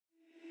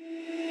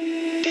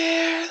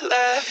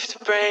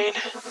brain.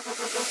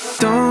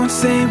 Don't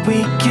say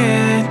we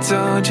can't,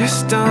 oh,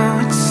 just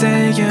don't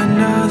say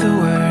another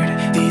word.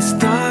 These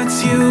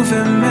thoughts you've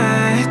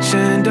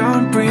imagined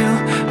aren't real,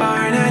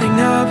 aren't adding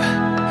up.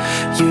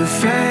 You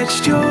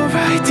fetched your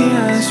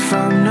ideas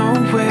from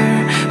nowhere,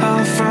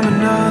 all from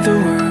another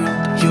world.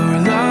 Your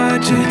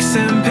logic's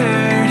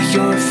impaired,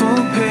 your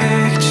full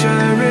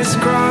picture is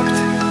cropped.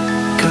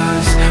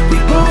 Cause we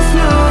both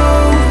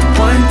know that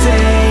one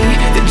day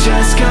they're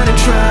just gonna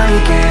try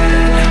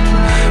again.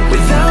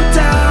 Without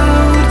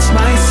doubt, it's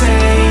my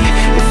say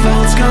if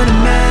all's gonna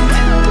mend.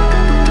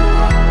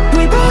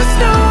 We both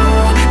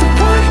know that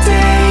one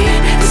day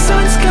the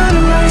sun's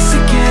gonna rise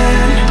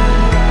again.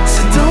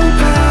 So don't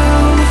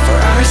pout for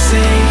our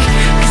sake,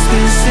 cause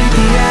this ain't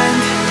the end.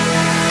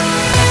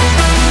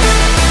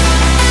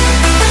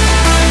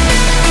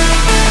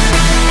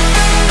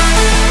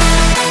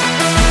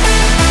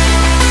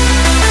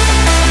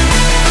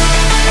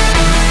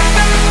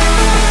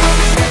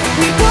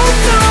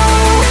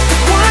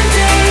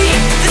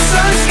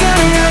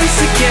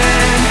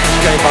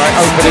 By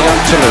opening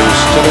up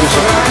Toulouse come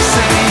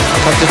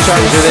to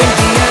terms with it.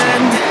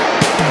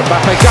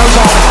 Mbappe goes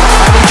on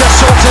and he just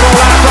sorts it all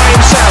out by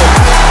himself.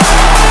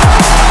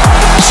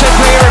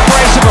 Simply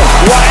irreplaceable,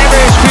 whatever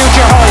his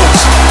future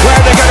holds. Where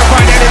are they going to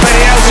find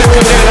anybody else who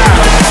can do that?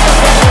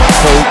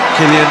 So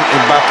Kylian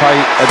Mbappe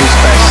at his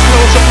best.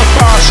 Ball's on the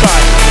far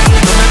side,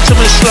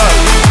 momentum is slow.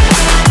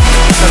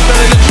 And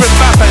then it looks for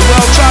Mbappe,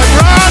 well timed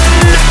run,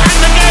 and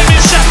the game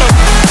is settled.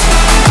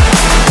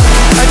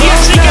 And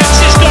yes, he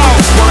gets his goal.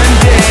 One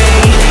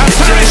day, and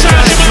Paris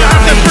Saint-Germain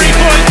have the 3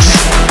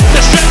 points to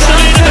stretch the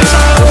lead in the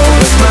top.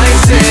 My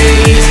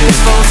say,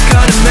 if all's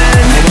gonna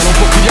mend.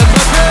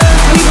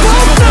 We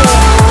both know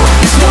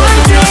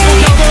one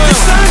day the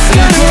sun's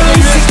gonna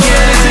rise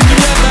again.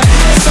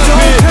 So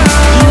don't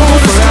pout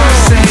for our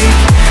sake,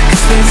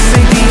 cause this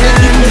ain't the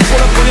end.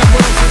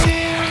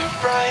 Dear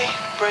right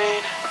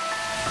brain,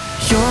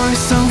 you're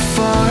so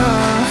far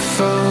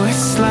off, oh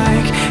it's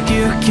like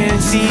you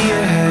can't see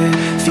ahead.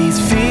 These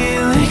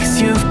feelings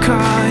you've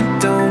caught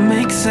don't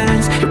make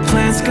sense, your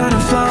plan's gonna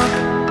flop.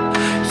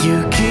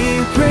 You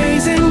keep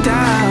raising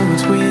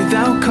doubts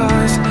without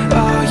cause,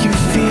 all you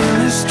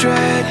feel is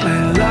dread.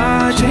 My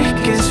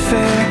logic is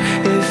fair,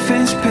 if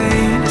it's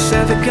pain, it's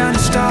ever gonna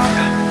stop.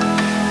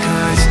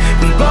 Cause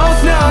we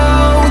both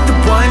know that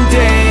one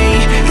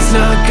day he's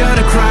not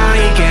gonna cry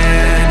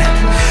again.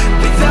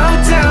 Without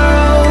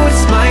doubt,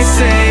 it's my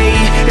say,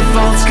 if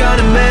all's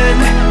gonna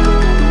mend.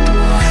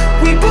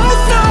 We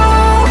both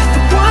know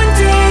that one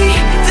day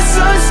the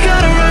sun's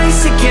gonna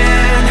rise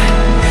again.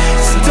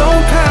 So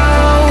don't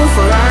pout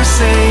for our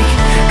sake,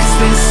 cause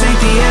this ain't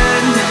the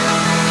end.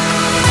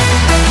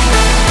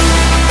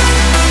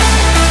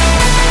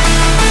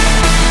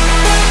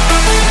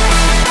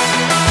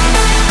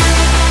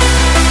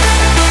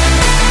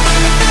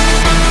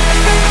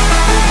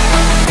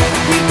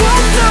 We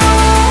both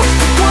know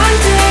that one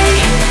day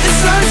the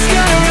sun's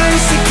gonna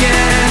rise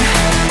again.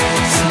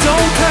 So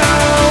don't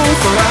pout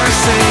for our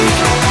sake,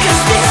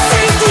 cause this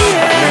ain't the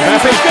end.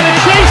 Mbappe's going to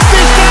chase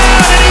this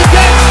down and he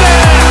gets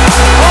there.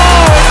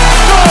 Oh,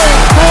 it's so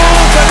cool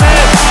to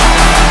miss.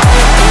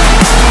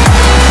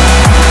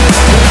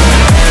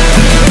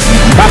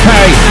 Mbappe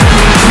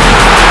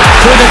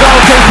through the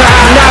goalkeeper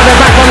and now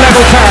they're back on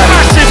level terms.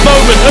 Massive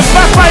moment.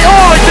 Mbappe,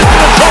 oh, it's into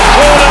the top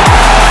corner.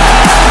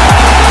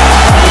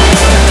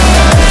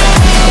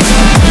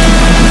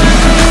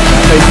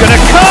 He's going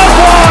to curve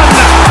one.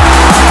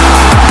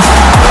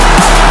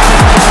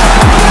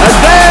 And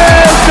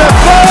there's the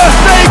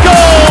birthday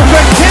goal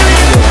for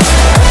Kylian.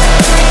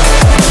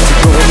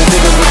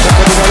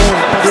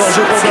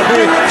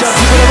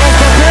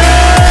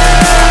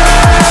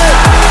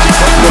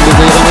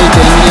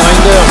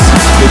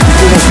 Et qui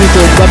court ensuite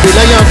Mbappé.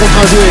 Là il y a un contre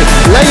à jouer.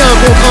 Là il y a un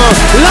contre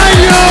 1. Là il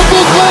y a un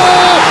contre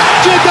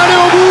 1 qui est allé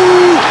au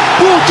bout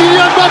pour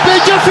Kylian Mbappé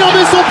qui a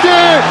fermé son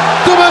pied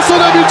comme à son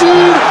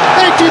habitude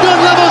et qui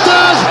donne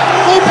l'avantage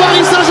au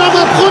Paris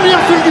Saint-Germain.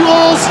 Première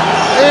fulgurance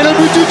et le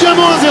but du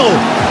diamant à 0.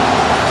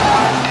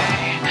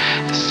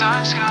 The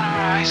sun's gonna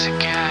rise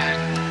again.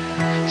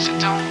 So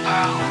don't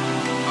pout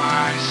for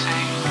our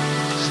sake,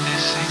 cause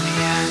this ain't the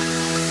end.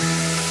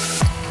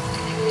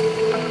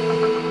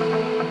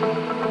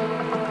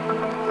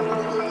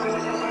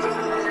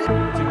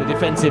 The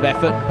defensive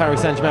effort,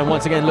 Paris Saint-Germain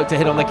once again look to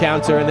hit on the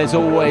counter, and there's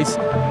always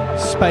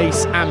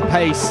space and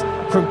pace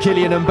from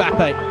Kylian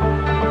Mbappe.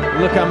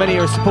 Look how many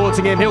are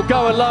supporting him. He'll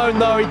go alone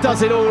though, he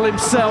does it all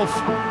himself.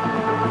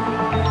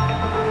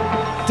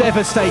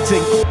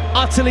 Devastating,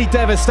 utterly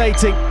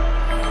devastating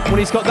when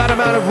he's got that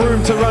amount of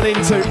room to run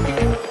into.